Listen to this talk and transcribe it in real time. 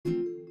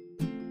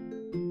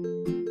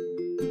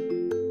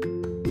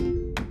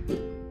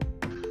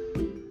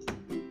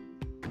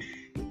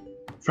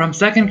From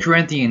 2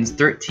 Corinthians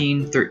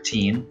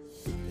 13:13,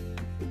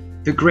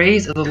 the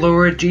grace of the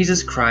Lord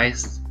Jesus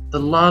Christ, the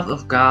love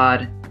of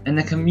God, and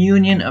the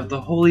communion of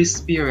the Holy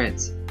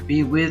Spirit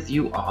be with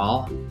you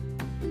all.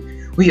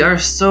 We are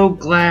so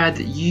glad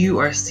that you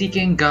are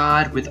seeking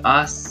God with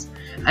us,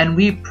 and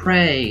we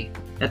pray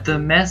that the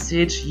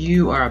message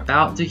you are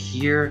about to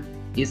hear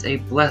is a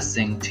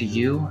blessing to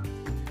you.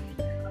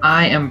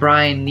 I am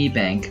Brian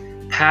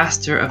Niebank,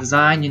 pastor of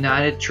Zion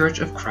United Church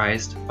of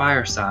Christ,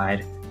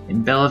 Fireside,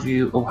 in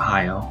Bellevue,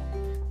 Ohio.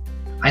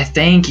 I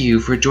thank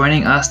you for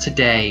joining us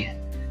today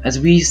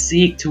as we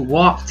seek to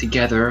walk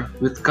together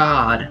with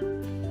God,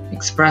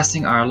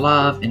 expressing our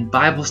love in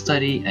Bible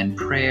study and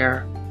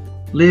prayer,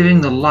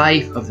 living the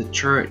life of the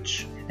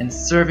church and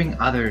serving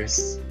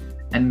others,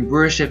 and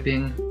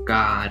worshiping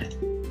God.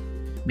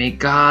 May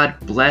God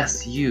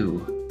bless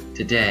you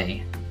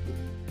today.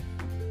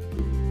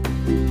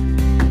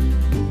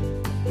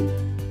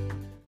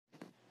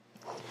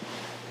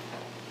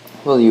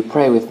 Will you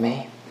pray with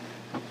me?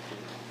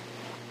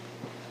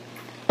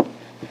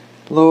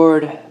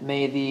 Lord,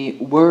 may the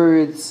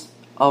words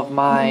of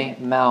my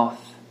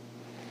mouth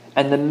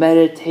and the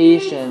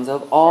meditations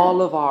of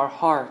all of our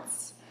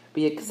hearts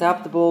be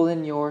acceptable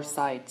in your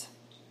sight,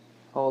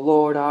 O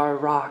Lord, our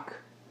rock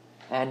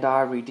and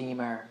our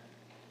Redeemer.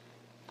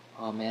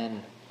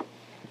 Amen.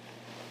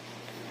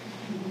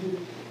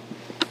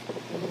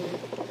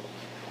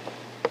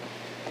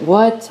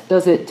 What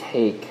does it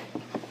take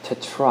to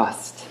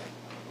trust?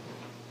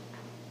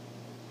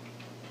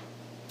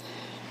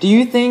 Do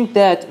you think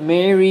that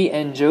Mary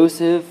and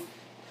Joseph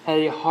had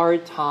a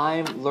hard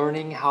time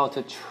learning how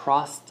to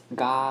trust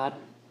God?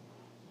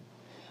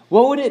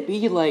 What would it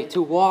be like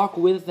to walk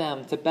with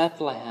them to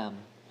Bethlehem,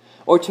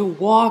 or to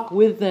walk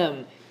with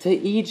them to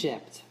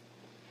Egypt,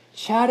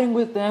 chatting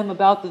with them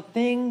about the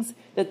things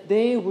that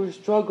they were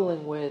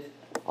struggling with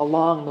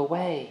along the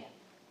way?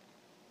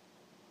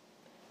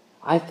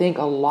 I think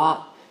a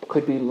lot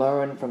could be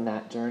learned from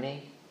that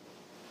journey.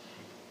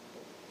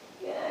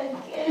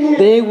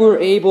 They were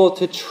able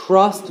to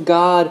trust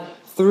God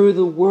through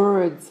the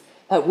words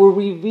that were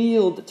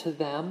revealed to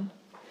them.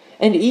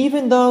 And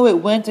even though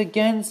it went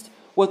against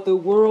what the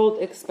world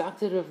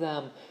expected of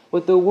them,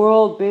 what the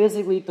world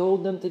basically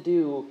told them to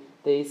do,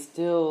 they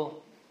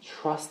still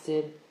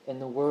trusted in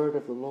the word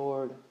of the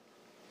Lord.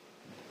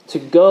 To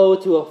go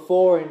to a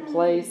foreign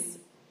place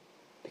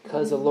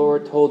because the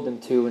Lord told them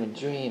to in a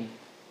dream.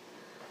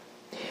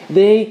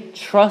 They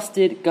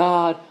trusted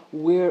God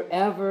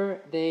wherever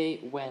they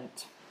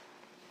went.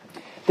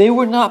 They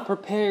were not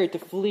prepared to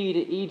flee to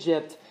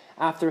Egypt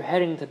after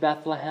heading to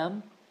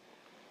Bethlehem,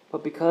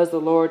 but because the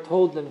Lord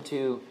told them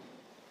to,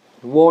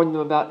 warn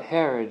them about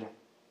Herod,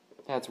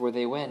 that's where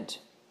they went.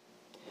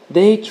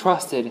 They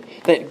trusted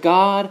that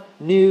God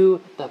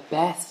knew the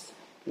best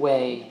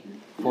way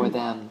for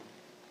them.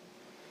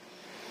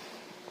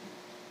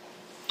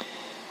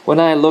 When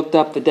I looked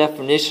up the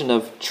definition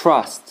of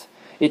trust,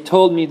 it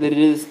told me that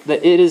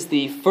it is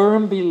the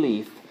firm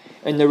belief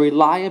in the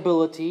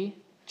reliability,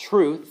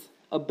 truth,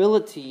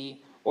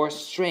 ability, or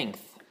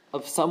strength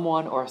of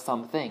someone or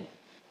something.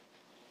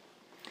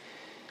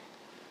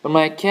 When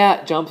my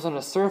cat jumps on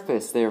a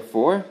surface,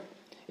 therefore,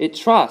 it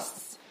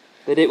trusts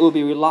that it will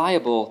be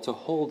reliable to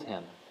hold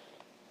him.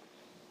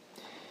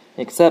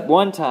 Except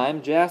one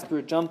time,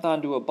 Jasper jumped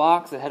onto a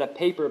box that had a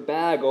paper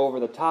bag over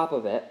the top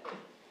of it,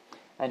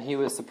 and he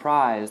was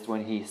surprised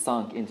when he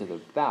sunk into the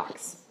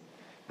box.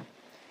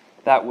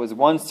 That was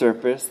one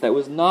surface that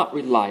was not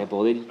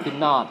reliable, that he could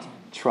not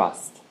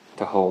trust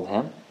to hold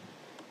him.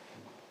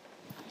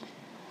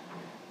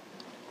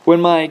 When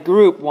my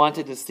group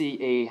wanted to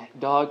see a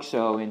dog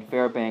show in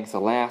Fairbanks,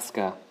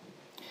 Alaska,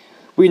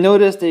 we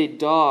noticed a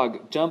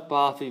dog jump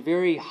off a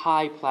very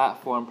high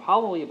platform,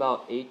 probably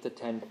about 8 to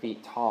 10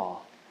 feet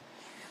tall.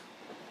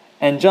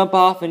 And jump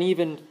off, and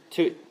even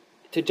to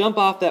jump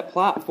off that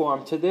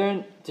platform, to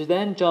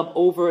then jump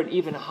over an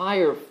even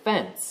higher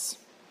fence,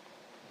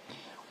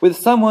 with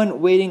someone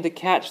waiting to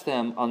catch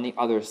them on the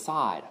other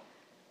side.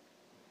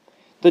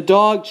 The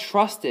dog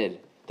trusted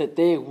that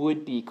they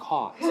would be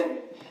caught,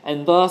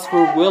 and thus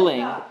were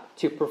willing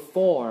to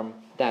perform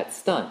that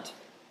stunt.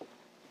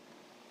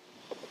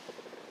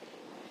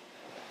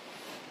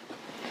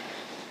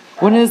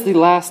 When is the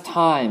last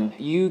time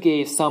you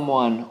gave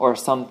someone or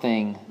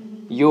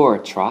something your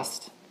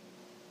trust?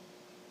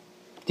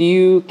 Do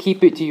you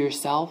keep it to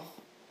yourself?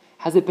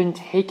 Has it been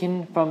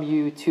taken from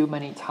you too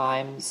many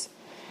times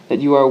that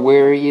you are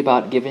wary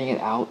about giving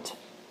it out?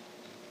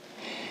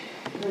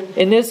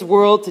 In this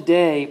world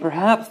today,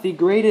 perhaps the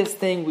greatest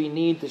thing we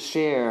need to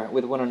share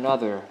with one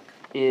another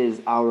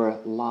is our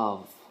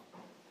love.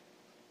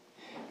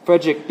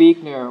 Frederick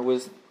Buechner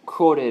was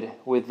quoted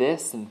with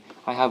this, and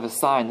I have a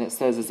sign that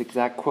says this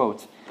exact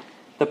quote: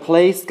 "The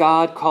place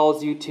God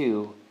calls you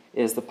to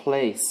is the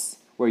place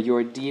where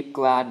your deep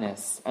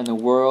gladness and the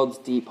world's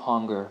deep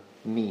hunger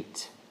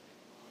meet."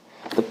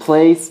 The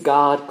place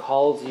God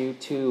calls you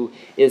to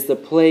is the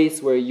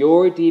place where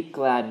your deep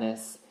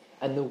gladness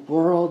and the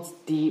world's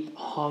deep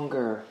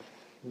hunger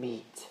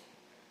meet.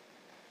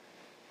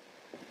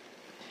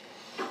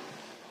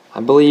 I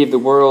believe the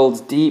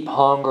world's deep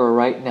hunger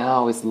right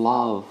now is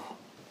love.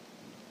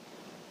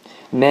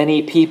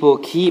 Many people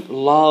keep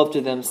love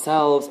to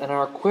themselves and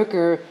are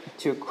quicker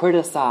to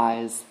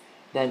criticize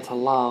than to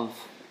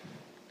love.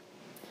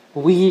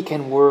 We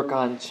can work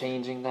on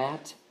changing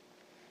that.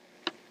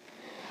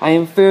 I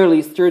am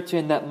fairly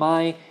certain that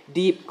my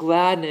deep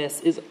gladness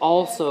is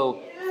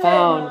also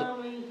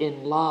found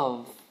in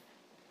love.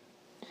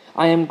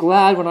 I am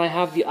glad when I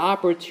have the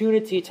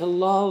opportunity to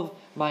love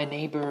my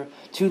neighbor,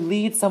 to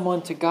lead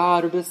someone to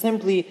God, or to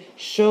simply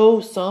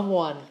show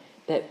someone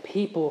that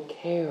people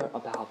care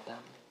about them.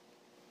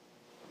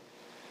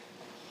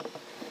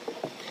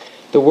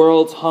 The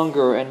world's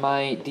hunger and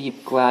my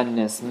deep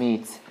gladness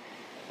meet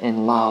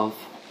in love.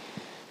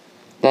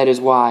 That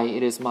is why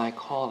it is my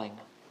calling.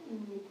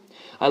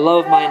 I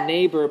love my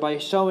neighbor by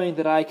showing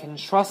that I can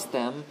trust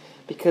them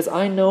because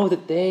I know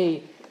that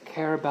they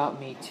care about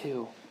me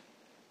too.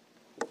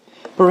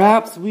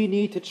 Perhaps we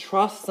need to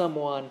trust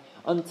someone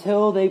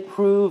until they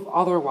prove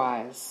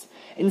otherwise,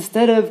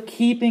 instead of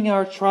keeping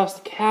our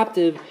trust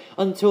captive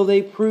until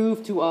they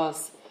prove to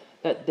us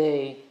that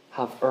they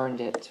have earned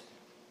it.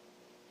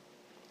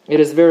 It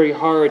is very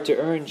hard to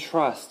earn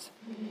trust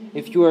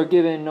if you are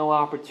given no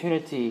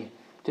opportunity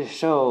to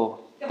show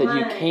that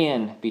you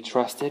can be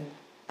trusted.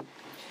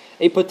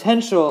 A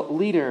potential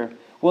leader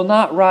will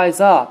not rise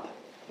up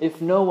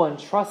if no one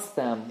trusts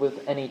them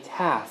with any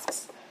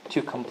tasks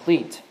to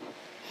complete.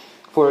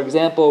 For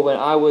example, when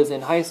I was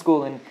in high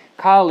school and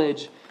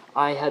college,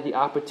 I had the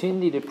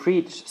opportunity to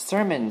preach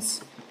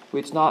sermons,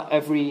 which not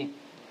every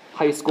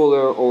high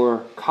schooler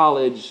or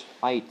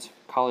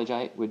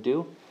collegeite would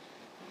do,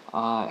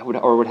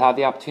 or would have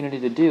the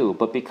opportunity to do.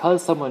 But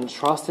because someone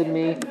trusted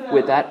me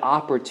with that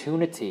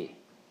opportunity,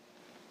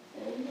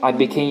 I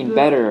became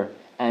better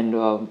and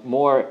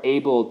more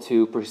able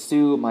to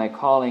pursue my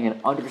calling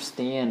and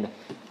understand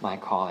my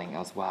calling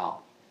as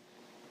well.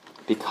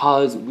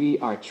 Because we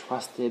are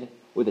trusted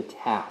with a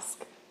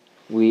task,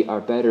 we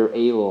are better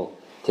able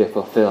to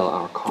fulfill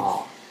our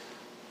call.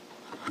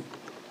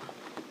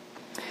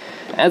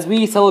 As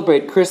we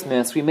celebrate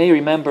Christmas, we may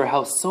remember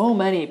how so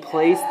many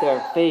placed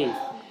their faith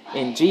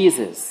in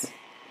Jesus.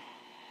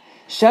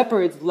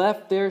 Shepherds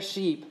left their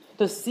sheep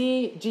to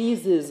see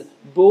Jesus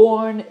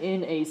born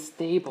in a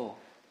stable.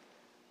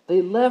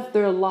 They left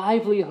their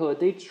livelihood.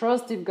 They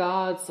trusted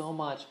God so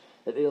much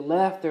that they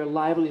left their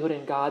livelihood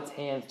in God's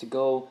hands to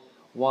go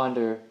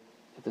wander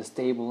to the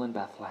stable in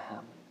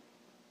Bethlehem.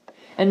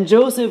 And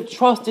Joseph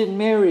trusted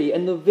Mary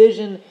and the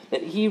vision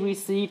that he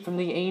received from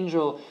the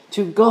angel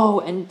to go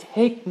and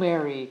take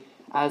Mary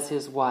as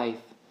his wife,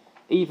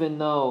 even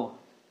though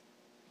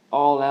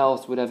all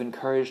else would have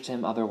encouraged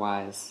him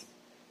otherwise.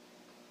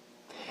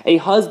 A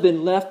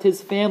husband left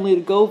his family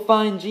to go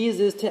find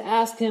Jesus to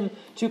ask him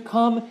to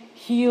come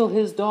heal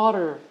his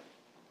daughter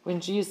when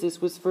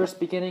Jesus was first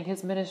beginning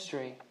his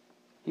ministry.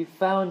 He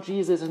found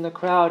Jesus in the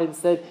crowd and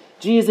said,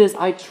 "Jesus,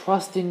 I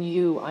trust in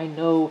you. I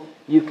know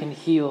you can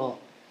heal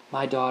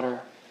my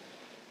daughter."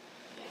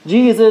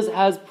 Jesus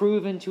has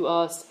proven to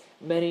us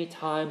many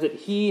times that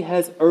he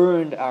has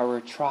earned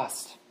our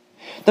trust.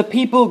 The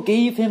people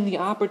gave him the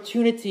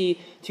opportunity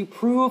to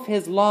prove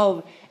his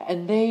love,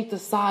 and they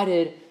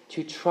decided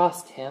to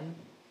trust him.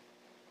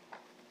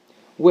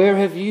 Where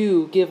have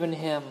you given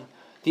him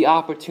the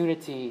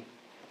opportunity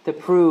to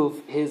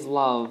prove his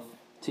love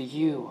to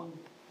you?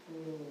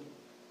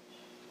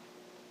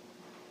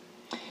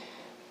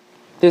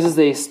 This is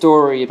a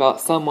story about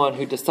someone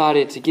who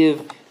decided to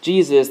give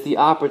Jesus the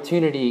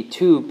opportunity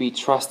to be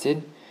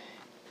trusted.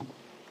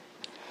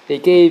 They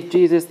gave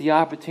Jesus the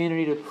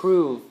opportunity to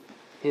prove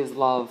his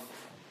love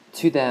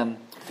to them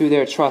through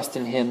their trust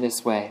in him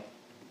this way.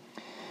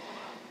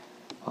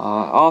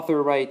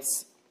 Author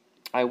writes,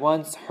 "I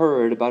once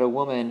heard about a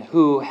woman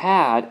who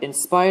had, in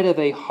spite of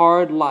a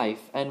hard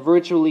life and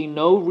virtually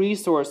no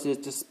resources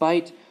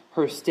despite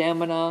her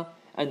stamina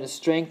and the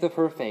strength of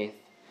her faith,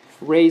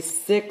 raised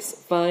 6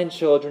 fine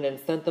children and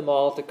sent them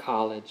all to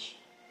college.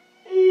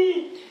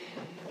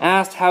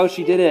 Asked how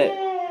she did it,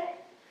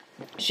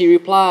 she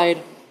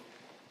replied,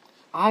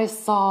 'I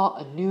saw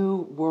a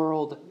new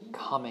world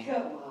coming.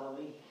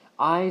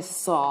 I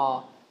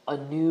saw a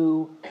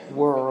new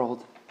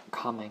world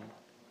coming.'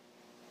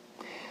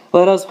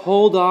 Let us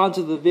hold on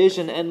to the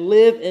vision and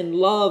live in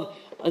love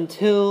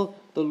until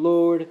the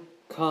Lord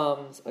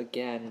comes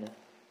again."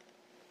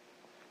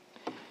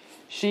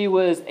 She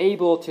was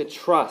able to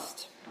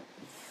trust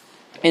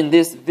in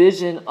this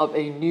vision of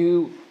a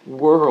new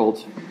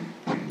world,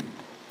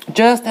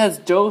 just as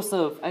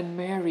Joseph and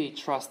Mary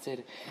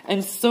trusted.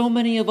 And so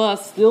many of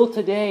us still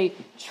today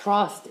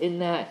trust in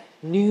that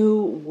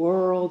new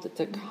world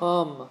to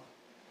come.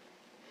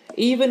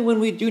 Even when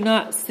we do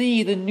not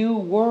see the new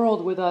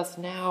world with us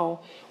now,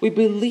 we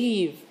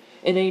believe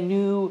in a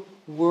new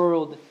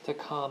world to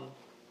come.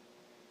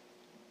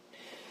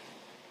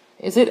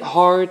 Is it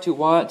hard to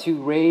want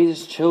to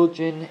raise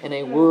children in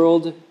a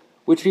world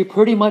which we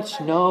pretty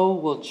much know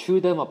will chew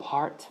them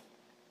apart?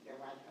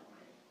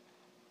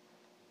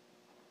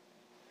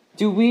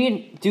 Do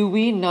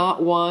we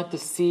not want to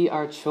see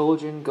our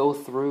children go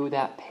through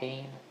that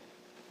pain?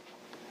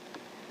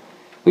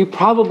 We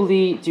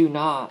probably do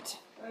not.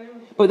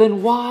 But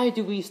then why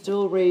do we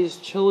still raise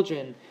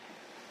children?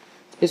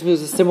 This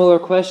was a similar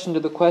question to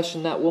the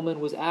question that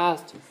woman was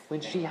asked when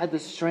she had the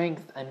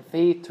strength and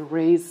faith to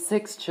raise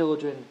 6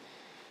 children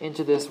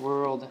into this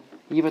world,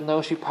 even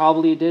though she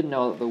probably did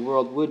know that the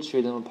world would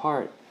tear them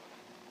apart.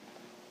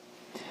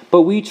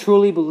 But we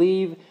truly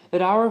believe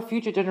that our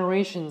future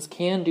generations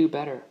can do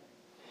better,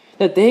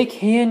 that they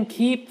can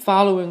keep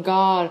following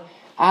God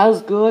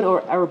as good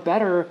or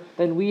better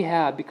than we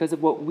have because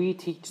of what we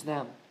teach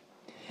them,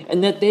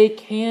 and that they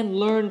can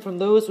learn from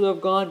those who have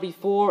gone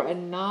before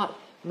and not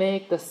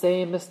make the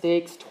same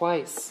mistakes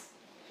twice.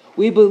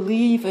 We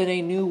believe in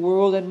a new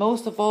world, and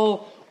most of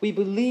all, we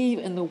believe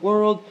in the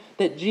world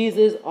that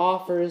Jesus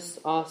offers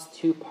us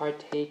to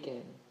partake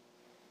in.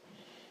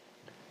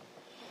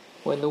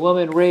 When the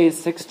woman raised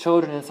 6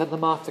 children and sent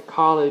them off to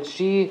college,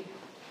 she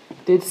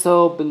did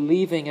so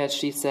believing, as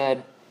she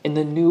said, in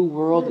the new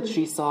world that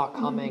she saw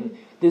coming.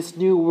 This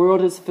new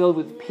world is filled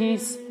with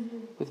peace,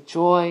 with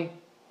joy,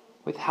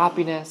 with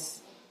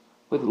happiness,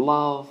 with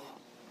love.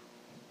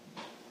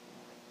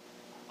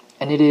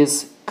 And it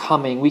is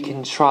coming. We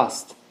can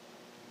trust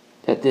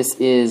that this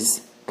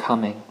is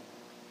coming.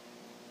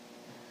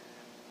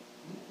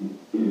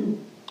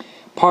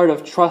 Part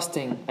of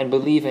trusting and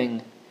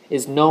believing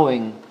is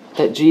knowing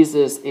that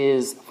Jesus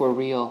is for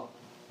real.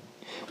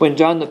 When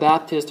John the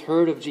Baptist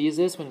heard of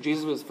Jesus, when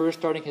Jesus was first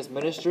starting his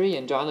ministry,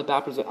 and John the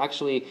Baptist was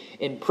actually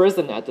in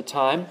prison at the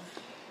time,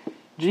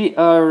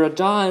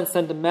 John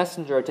sent a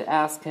messenger to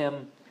ask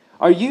him,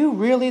 "Are you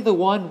really the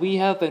one we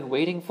have been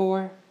waiting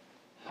for?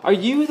 Are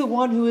you the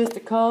one who is to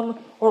come,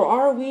 or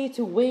are we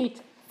to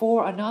wait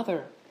for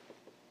another?"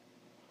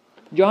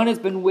 John has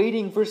been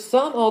waiting for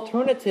some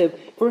alternative,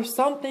 for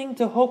something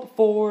to hope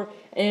for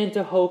and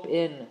to hope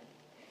in.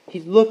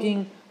 He's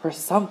looking for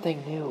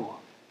something new,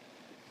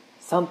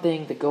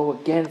 something to go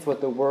against what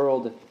the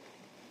world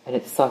and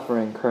its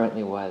suffering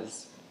currently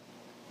was.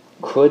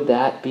 Could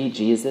that be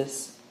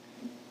Jesus?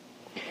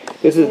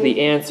 This is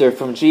the answer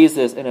from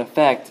Jesus, in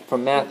effect,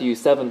 from Matthew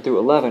 7 through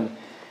 11.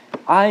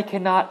 I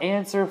cannot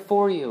answer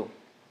for you.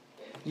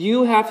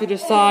 You have to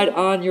decide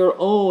on your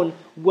own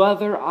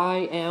whether I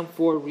am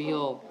for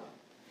real.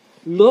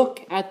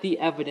 Look at the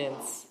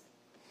evidence.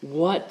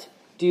 What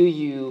do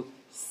you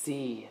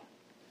see?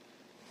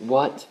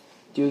 What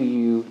do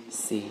you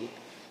see?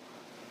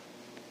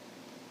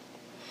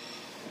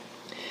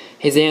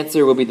 His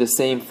answer will be the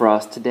same for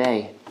us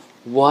today.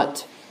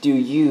 What do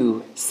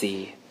you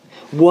see?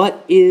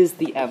 What is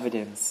the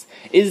evidence?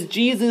 Is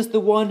Jesus the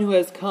one who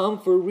has come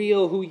for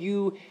real, who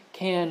you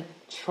can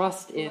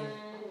trust in?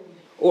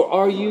 Or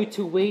are you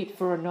to wait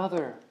for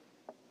another?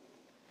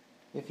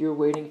 If you're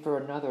waiting for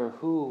another,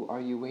 who are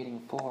you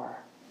waiting for?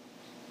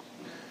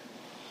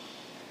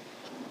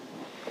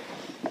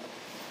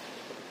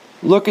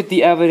 Look at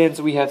the evidence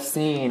we have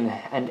seen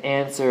and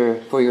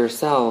answer for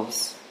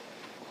yourselves.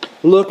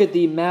 Look at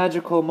the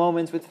magical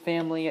moments with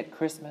family at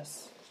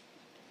Christmas.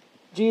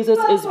 Jesus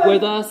is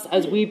with us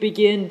as we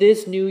begin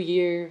this new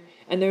year,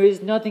 and there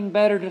is nothing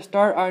better to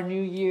start our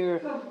new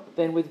year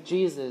than with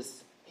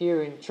Jesus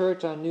here in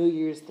church on New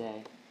Year's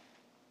Day.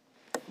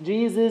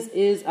 Jesus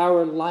is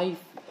our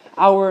life,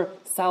 our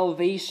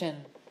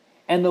salvation,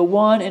 and the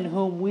one in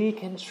whom we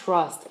can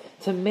trust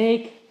to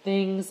make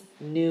things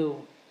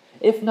new.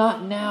 If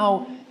not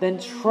now, then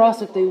trust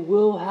that they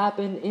will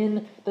happen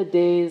in the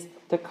days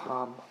to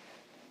come.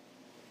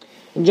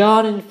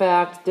 John, in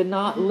fact, did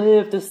not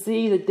live to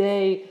see the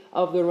day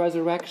of the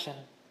resurrection,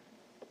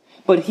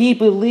 but he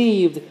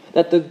believed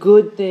that the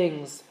good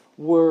things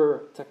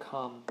were to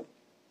come.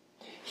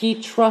 He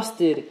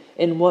trusted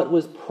in what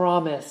was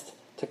promised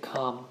to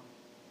come.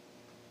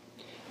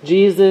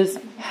 Jesus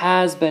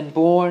has been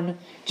born.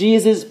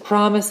 Jesus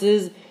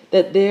promises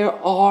that there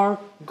are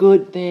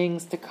good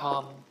things to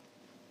come,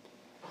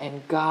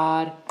 and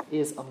God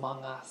is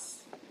among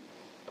us.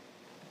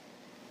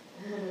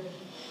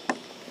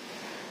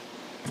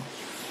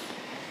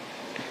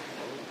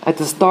 At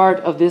the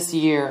start of this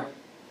year,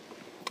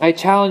 I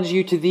challenge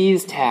you to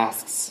these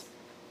tasks.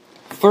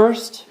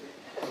 First,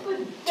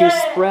 to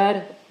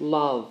spread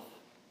love.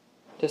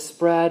 To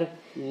spread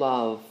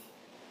love.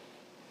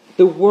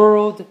 The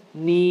world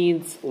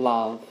needs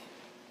love.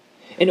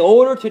 In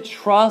order to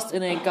trust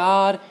in a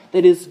God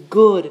that is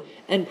good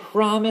and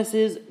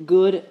promises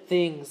good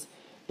things,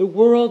 the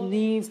world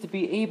needs to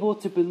be able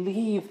to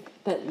believe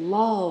that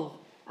love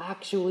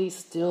actually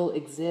still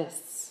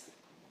exists.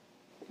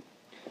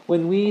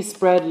 When we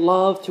spread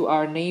love to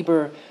our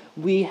neighbor,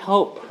 we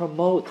help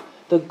promote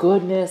the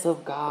goodness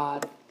of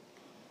God.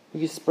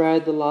 We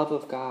spread the love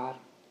of God.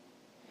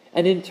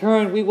 And in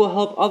turn, we will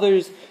help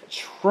others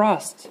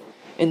trust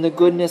in the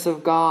goodness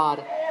of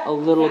God a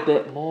little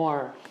bit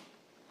more.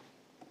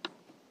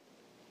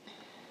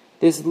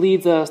 This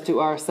leads us to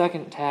our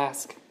second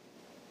task.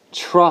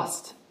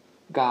 Trust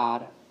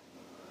God.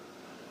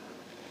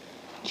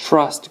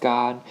 Trust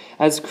God.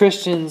 As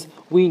Christians,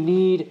 we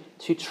need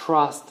to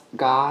trust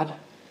God.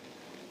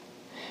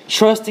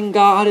 Trusting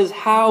God is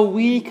how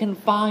we can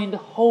find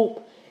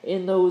hope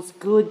in those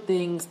good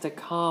things to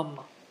come.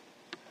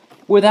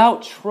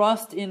 Without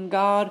trust in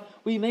God,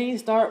 we may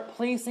start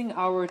placing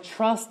our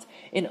trust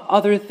in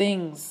other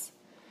things,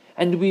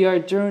 and we are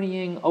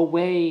journeying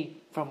away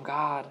from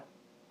God.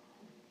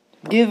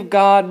 Give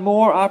God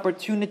more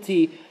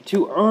opportunity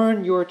to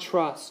earn your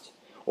trust,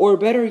 or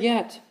better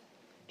yet,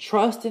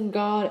 trust in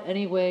God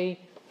anyway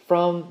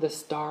from the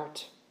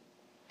start.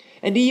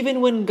 And even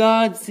when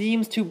God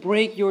seems to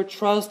break your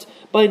trust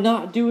by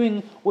not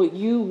doing what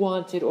you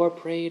wanted or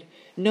prayed,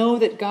 know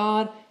that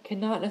God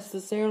cannot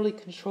necessarily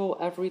control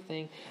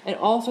everything, and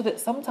also that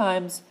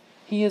sometimes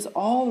He is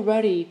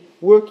already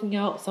working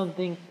out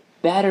something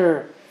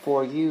better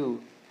for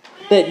you,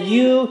 that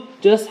you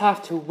just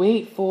have to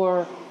wait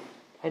for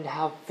and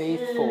have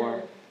faith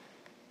for.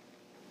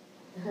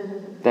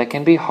 That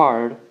can be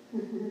hard.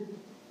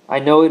 I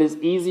know it is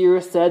easier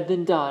said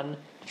than done,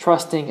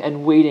 trusting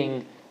and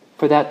waiting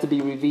for that to be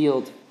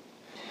revealed.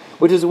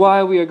 Which is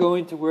why we are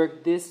going to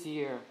work this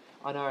year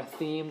on our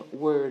theme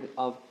word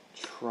of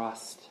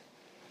trust.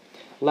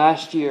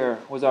 Last year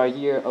was our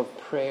year of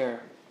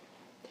prayer.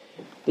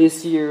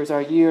 This year is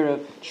our year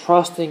of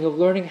trusting, of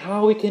learning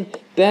how we can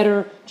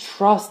better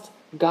trust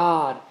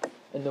God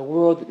in the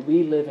world that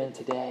we live in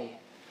today.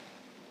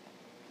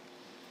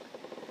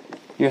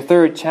 Your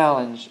third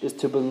challenge is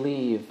to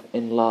believe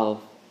in love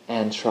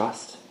and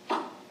trust.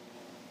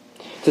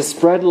 To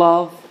spread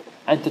love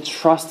and to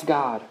trust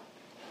God,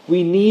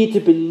 we need to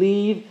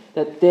believe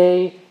that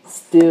they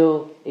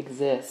still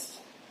exist.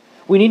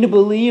 We need to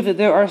believe that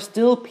there are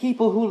still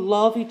people who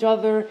love each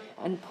other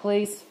and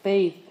place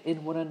faith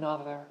in one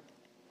another.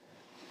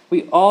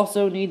 We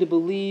also need to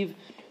believe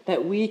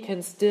that we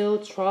can still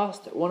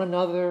trust one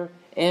another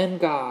and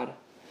God,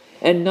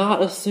 and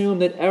not assume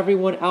that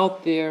everyone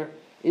out there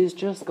is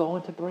just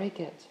going to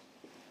break it.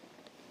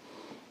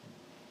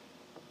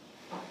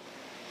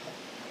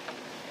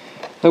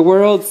 The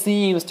world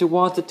seems to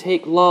want to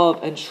take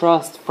love and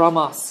trust from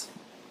us.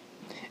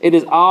 It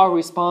is our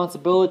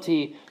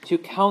responsibility to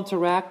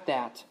counteract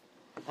that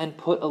and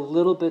put a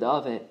little bit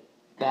of it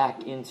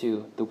back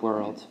into the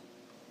world.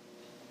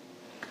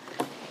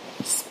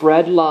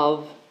 Spread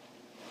love,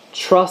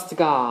 trust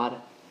God,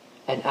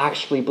 and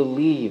actually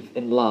believe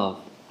in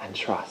love and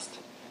trust.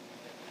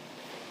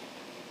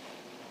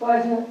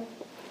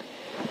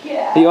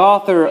 The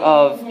author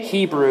of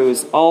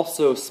Hebrews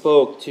also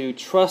spoke to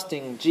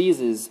trusting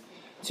Jesus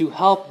to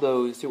help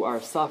those who are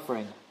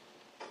suffering.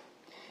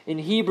 In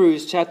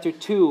Hebrews chapter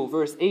 2,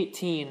 verse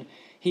 18,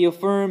 he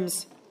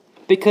affirms,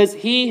 "Because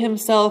he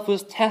himself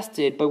was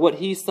tested by what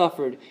he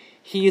suffered,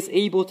 he is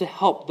able to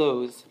help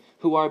those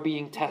who are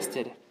being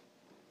tested."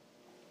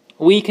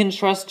 We can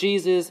trust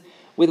Jesus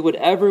with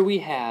whatever we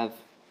have,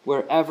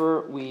 wherever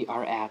we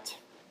are at.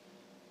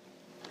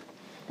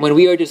 When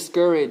we are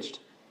discouraged,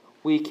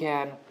 we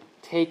can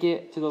take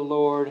it to the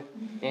Lord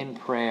in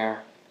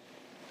prayer.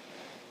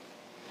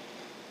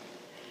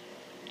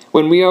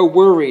 When we are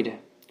worried,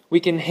 we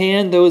can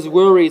hand those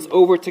worries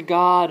over to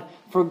God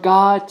for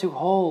God to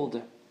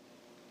hold.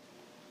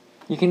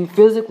 You can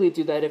physically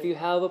do that if you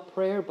have a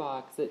prayer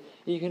box that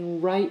you can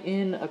write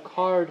in a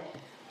card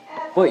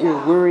what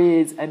your worry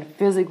is and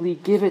physically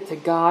give it to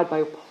God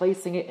by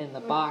placing it in the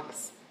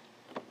box.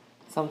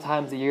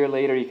 Sometimes a year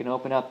later you can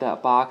open up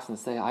that box and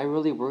say, "I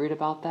really worried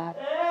about that?"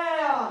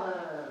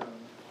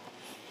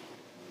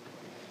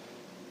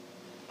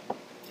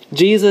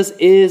 Jesus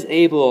is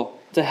able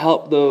to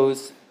help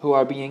those who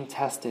are being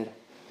tested.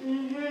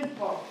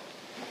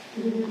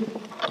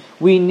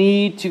 We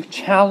need to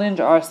challenge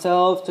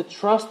ourselves to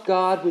trust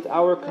God with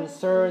our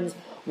concerns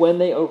when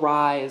they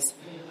arise.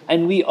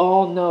 And we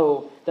all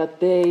know that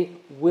they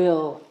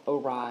will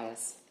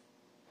arise.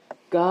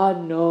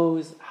 God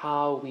knows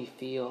how we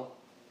feel.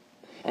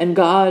 And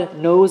God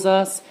knows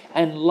us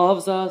and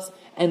loves us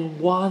and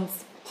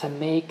wants to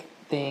make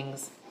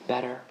things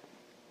better.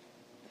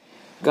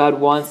 God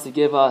wants to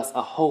give us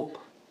a hope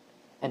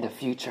and a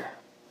future.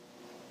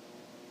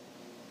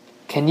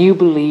 Can you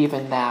believe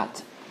in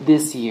that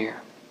this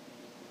year?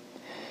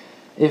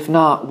 If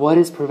not, what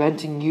is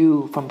preventing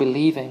you from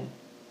believing?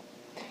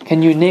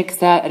 Can you nix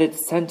that at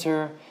its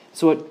center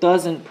so it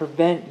doesn't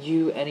prevent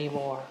you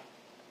anymore?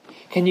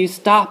 Can you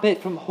stop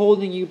it from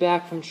holding you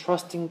back from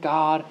trusting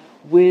God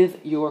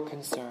with your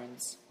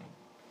concerns?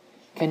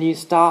 Can you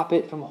stop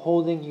it from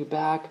holding you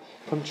back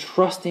from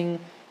trusting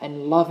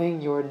and loving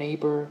your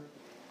neighbor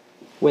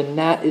when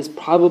that is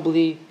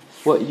probably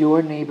what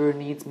your neighbor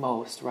needs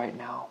most right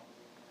now?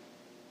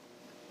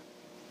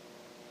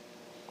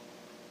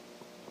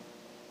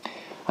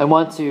 I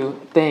want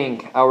to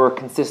thank our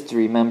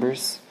consistory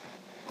members.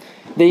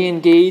 They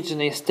engaged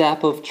in a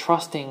step of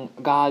trusting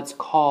God's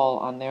call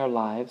on their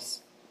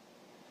lives.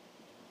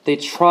 They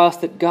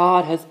trust that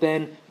God has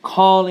been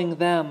calling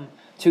them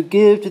to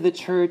give to the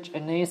church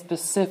in a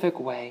specific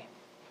way.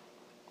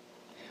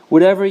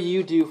 Whatever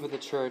you do for the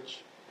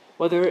church,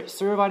 whether it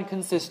serve on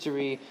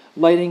consistory,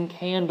 lighting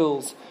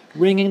candles,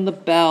 ringing the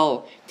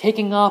bell,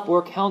 taking up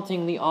or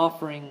counting the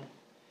offering,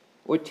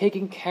 or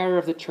taking care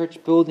of the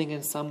church building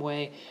in some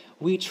way.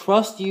 We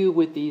trust you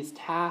with these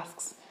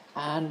tasks,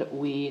 and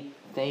we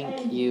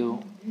thank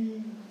you.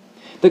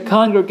 The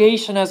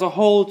congregation as a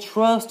whole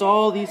trusts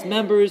all these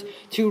members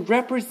to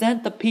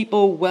represent the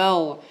people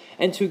well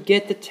and to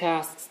get the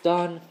tasks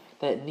done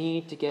that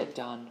need to get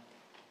done.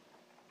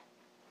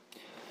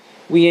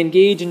 We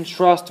engage in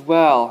trust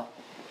well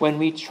when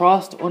we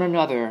trust one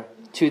another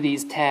to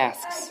these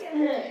tasks,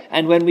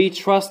 and when we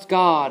trust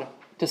God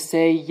to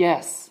say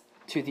yes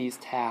to these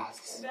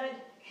tasks.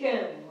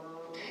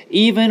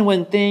 Even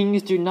when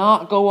things do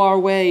not go our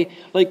way,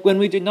 like when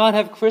we do not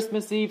have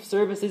Christmas Eve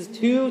services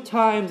 2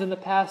 times in the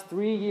past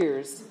 3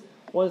 years,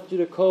 once due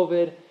to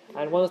COVID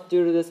and once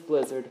due to this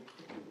blizzard,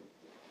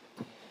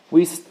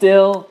 we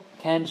still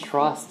can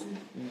trust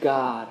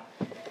God.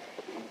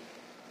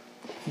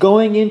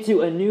 Going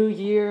into a new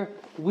year,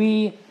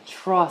 we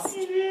trust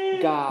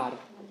God.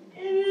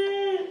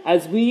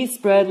 As we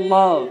spread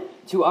love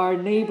to our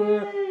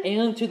neighbor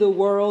and to the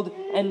world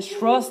and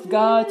trust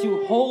God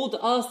to hold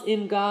us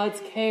in God's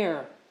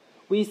care,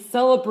 we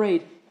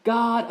celebrate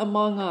God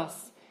among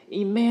us,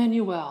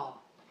 Emmanuel,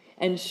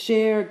 and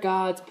share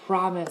God's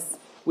promise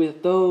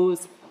with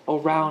those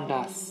around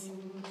us.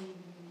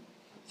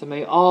 So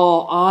may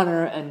all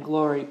honor and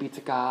glory be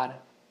to God,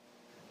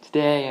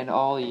 today and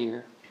all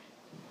year.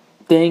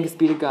 Thanks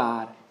be to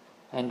God,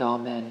 and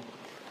amen.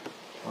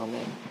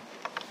 Amen.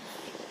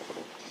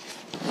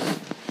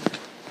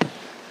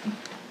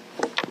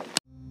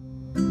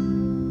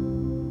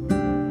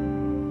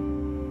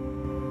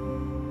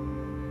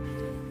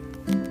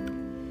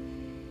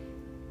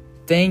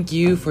 Thank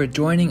you for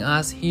joining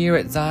us here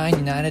at Zion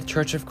United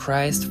Church of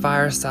Christ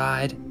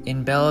Fireside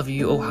in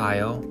Bellevue,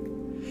 Ohio.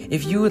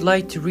 If you would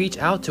like to reach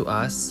out to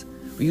us,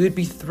 we would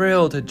be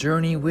thrilled to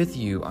journey with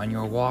you on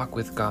your walk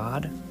with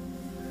God.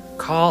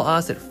 Call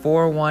us at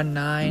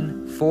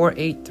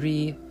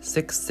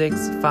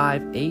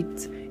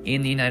 419-483-6658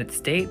 in the United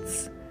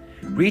States.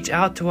 Reach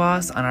out to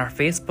us on our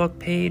Facebook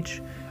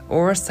page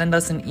or send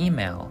us an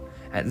email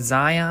at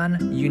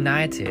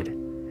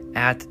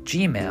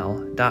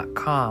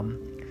zionunited@gmail.com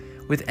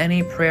with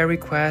any prayer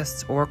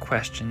requests or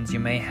questions you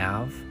may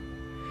have.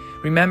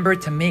 Remember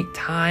to make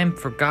time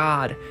for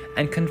God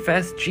and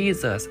confess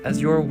Jesus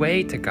as your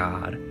way to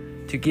God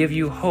to give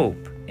you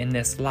hope in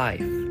this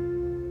life.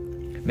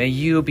 May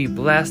you be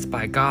blessed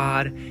by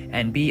God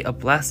and be a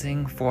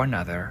blessing for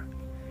another.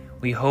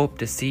 We hope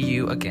to see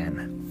you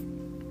again.